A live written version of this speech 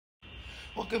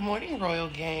Well, good morning, Royal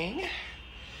Gang.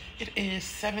 It is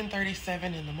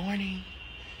 7:37 in the morning.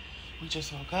 We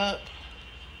just woke up.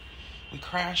 We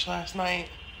crashed last night.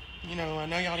 You know, I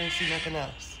know y'all didn't see nothing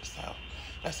else, so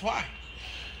that's why.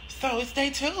 So it's day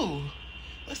 2.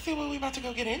 Let's see what we about to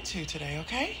go get into today,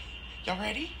 okay? Y'all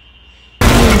ready?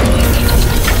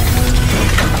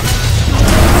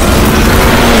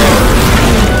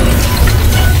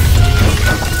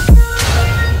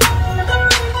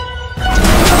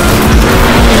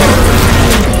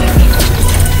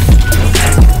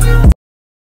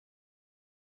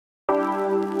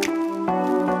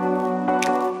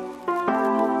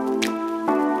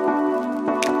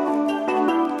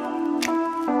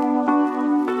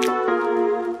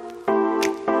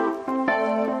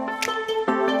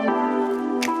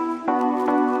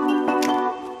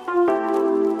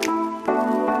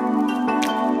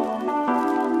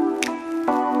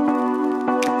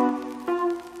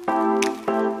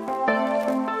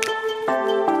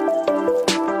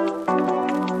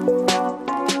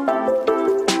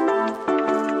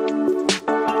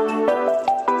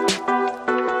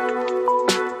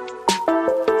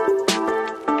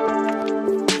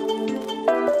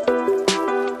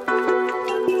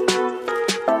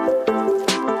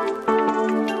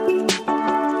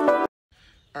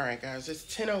 Alright guys, it's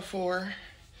 10:04.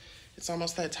 It's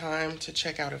almost that time to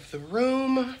check out of the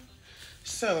room.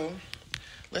 So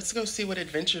let's go see what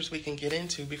adventures we can get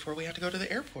into before we have to go to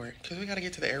the airport. Because we got to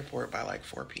get to the airport by like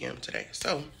 4 p.m. today.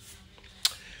 So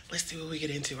let's see what we get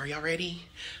into. Are y'all ready?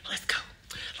 Let's go.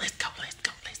 Let's go. Let's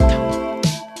go. Let's go.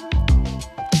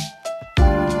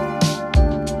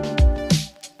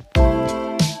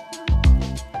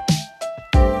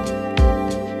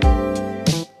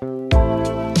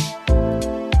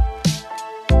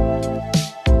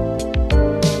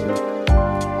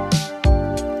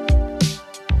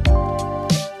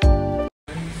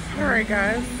 Alright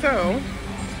guys, so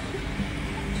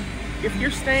if you're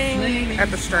staying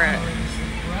at the Strat,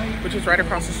 which is right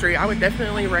across the street, I would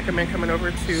definitely recommend coming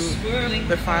over to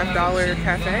the $5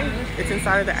 Cafe. It's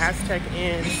inside of the Aztec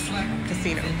Inn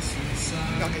Casino.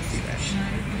 Y'all can see that.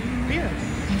 But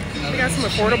yeah, they got some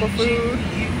affordable food,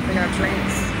 they got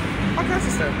drinks, all kinds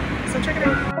of stuff. So check it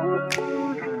out.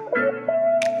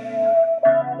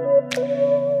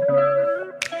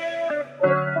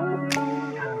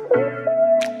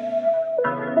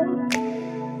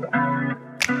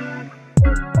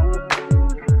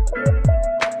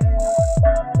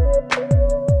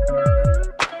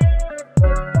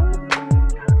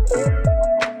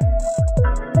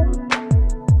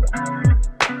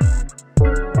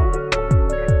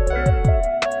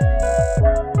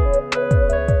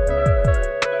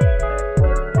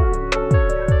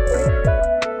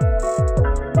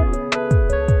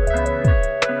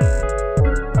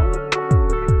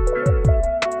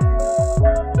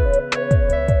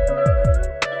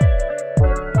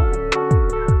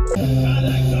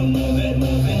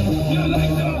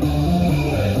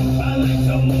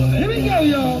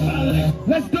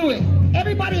 Let's do it.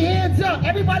 Everybody hands up.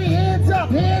 Everybody hands up.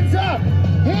 Hands up.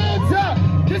 Hands up.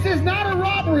 This is not a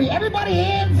robbery. Everybody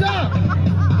hands up.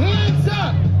 Hands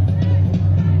up.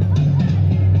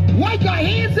 White guy,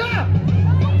 hands up.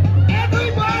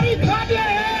 Everybody clap your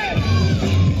hands.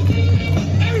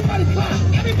 Everybody clap.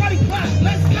 Everybody clap.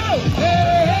 Let's go.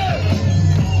 Hey, hey.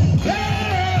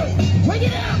 Hey. Bring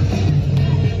it out.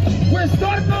 We're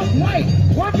starting off white.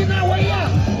 Working our way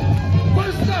up.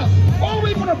 First up, all the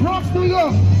way from the Bronx, New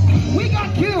York, we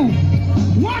got Q.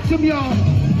 Watch him, y'all.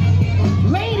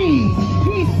 Ladies,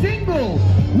 he's single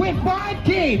with 5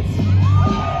 kids.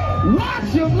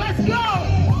 Watch him, let's go.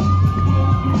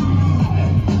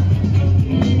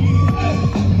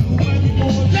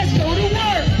 Let's go to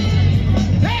work.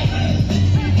 Hey,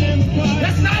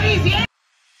 that's not easy.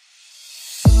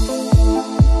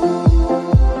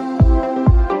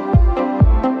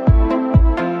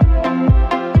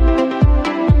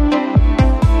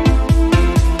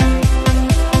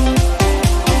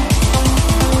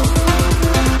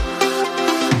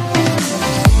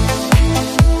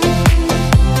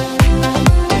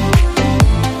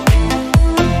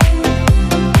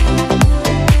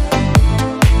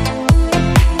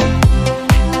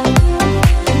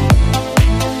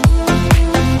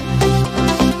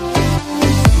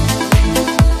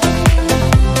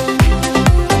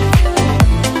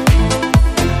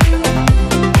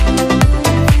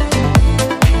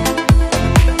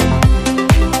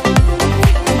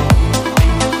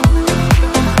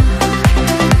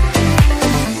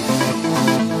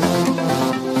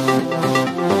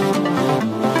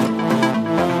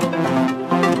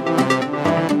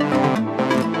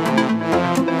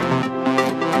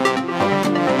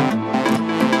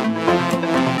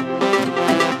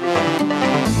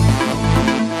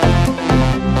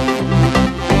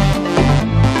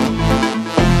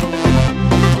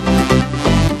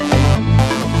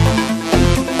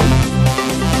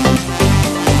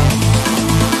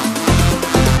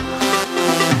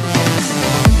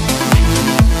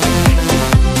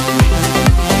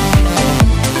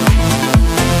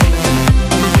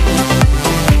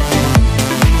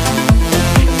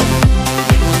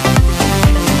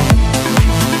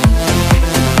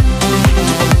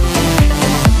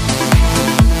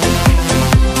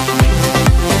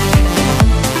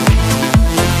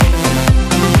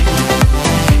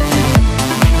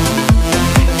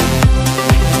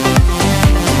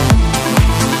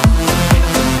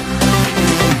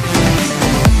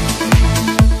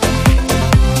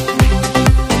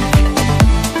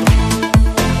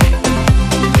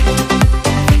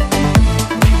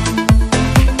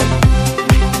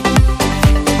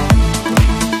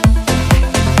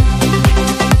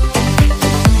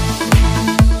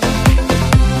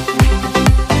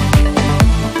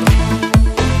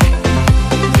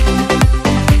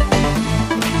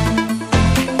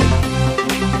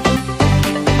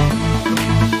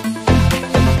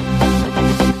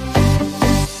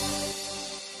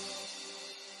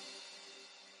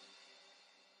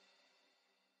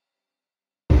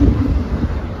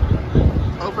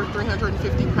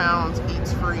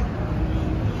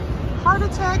 Heart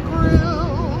Attack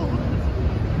Grill.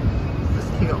 It's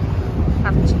cute.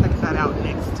 Have to check that out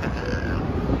next time.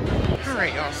 All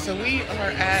right, y'all. So we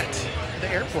are at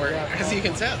the airport, as you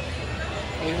can tell.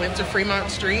 We went to Fremont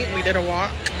Street. We did a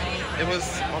walk. It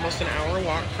was almost an hour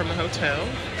walk from the hotel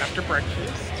after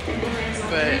breakfast.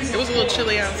 But it was a little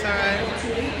chilly outside.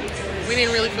 We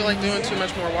didn't really feel like doing too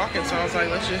much more walking, so I was like,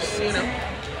 let's just, you know,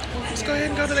 let's go ahead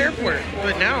and go to the airport.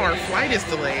 But now our flight is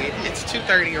delayed. It's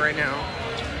 2:30 right now.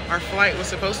 Our flight was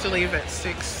supposed to leave at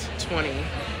 6:20.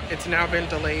 It's now been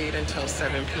delayed until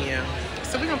 7 p.m.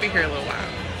 So we're gonna be here a little while.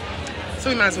 So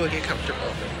we might as well get comfortable.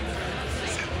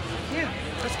 So, yeah,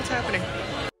 that's what's happening.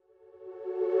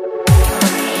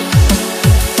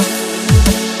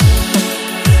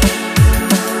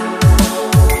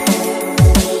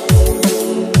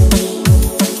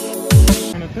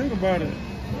 Think about it.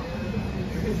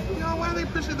 Yo, why are they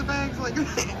pushing the bags like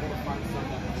that?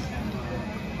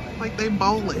 Like they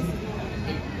bowling.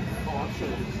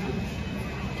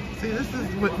 See, this is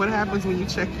what happens when you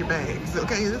check your bags,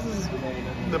 okay? This is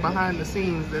the behind the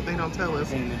scenes that they don't tell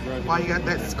us. Why you got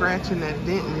that scratch and that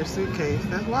dent in your suitcase.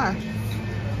 That's why.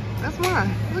 That's why.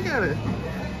 Look at it.